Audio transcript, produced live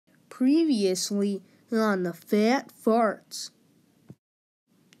Previously on the Fat Farts.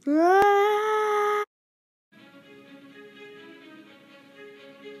 Ah!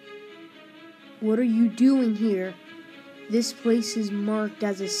 What are you doing here? This place is marked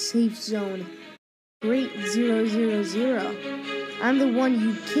as a safe zone. Great 000. I'm the one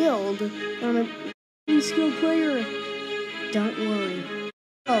you killed. I'm a pretty skilled player. Don't worry.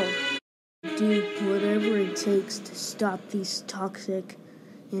 Oh, do whatever it takes to stop these toxic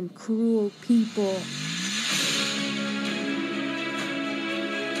and cruel people.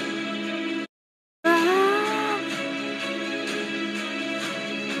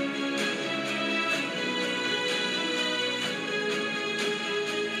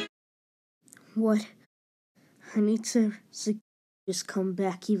 What? I need to just come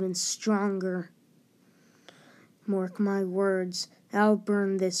back even stronger. Mark my words, I'll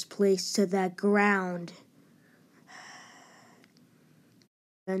burn this place to the ground.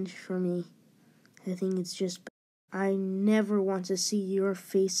 Revenge for me. I think it's just... I never want to see your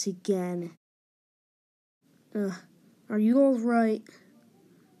face again. Are you all right?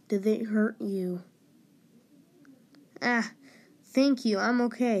 Did they hurt you? Thank you, I'm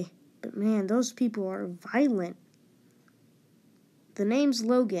okay. But man, those people are violent. The name's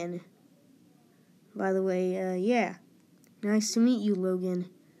Logan. By the way, yeah. Nice to meet you, Logan.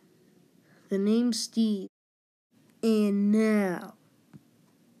 The name's Steve. And now...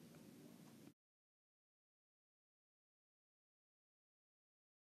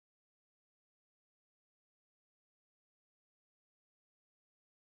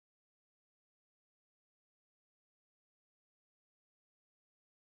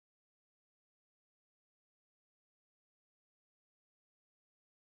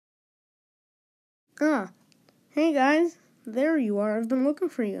 Hey guys, there you are. I've been looking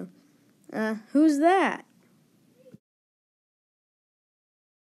for you. Who's that?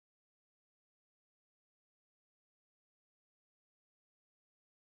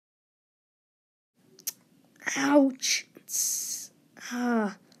 Ouch.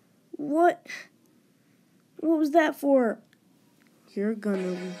 What was that for? You're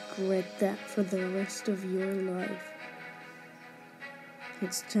gonna regret that for the rest of your life.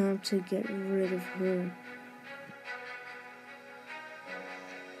 It's time to get rid of her.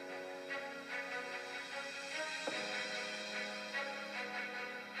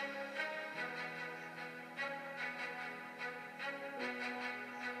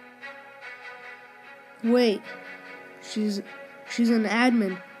 Wait, she's an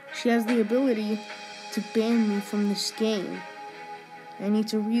admin. She has the ability to ban me from this game. I need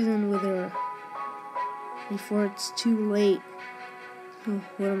to reason with her before it's too late.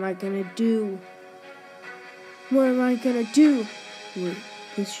 What am I gonna do? Wait,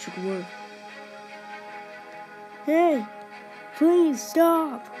 this should work. Hey, please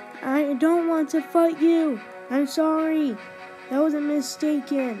stop. I don't want to fight you. I'm sorry. That was a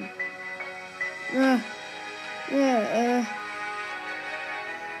mistaken. I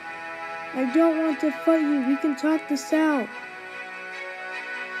don't want to fight you. We can talk this out.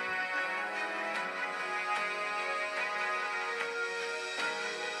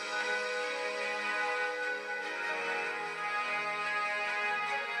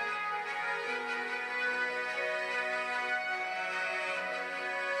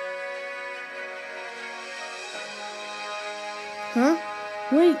 Huh?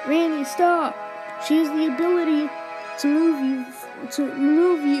 Wait, Randy, stop! She has the ability to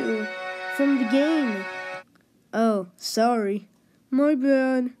remove you from the game. Oh, sorry. My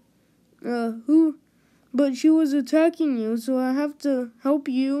bad. But she was attacking you, so I have to help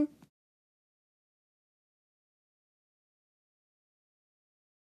you.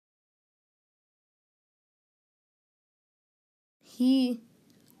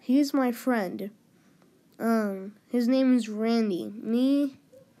 He's my friend. His name is Randy. Me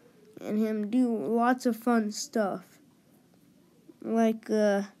and him do lots of fun stuff. Like,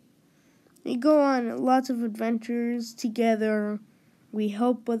 we go on lots of adventures together. We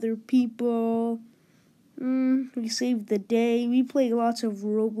help other people. We save the day. We play lots of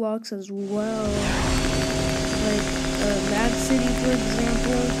Roblox as well. Like, Mad City, for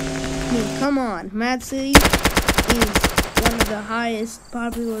example. Come on. Mad City is one of the highest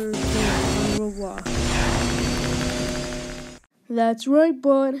popular games on Roblox. That's right,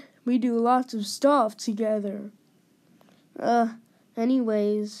 bud. We do lots of stuff together.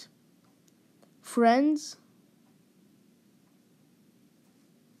 Anyways, friends?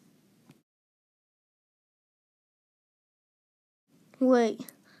 Wait.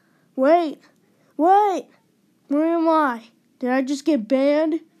 Where am I? Did I just get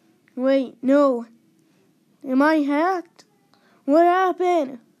banned? Wait, no. Am I hacked? What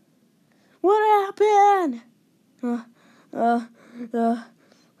happened? What happened?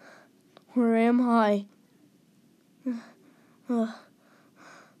 Where am I? Where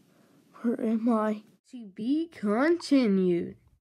am I? To be continued.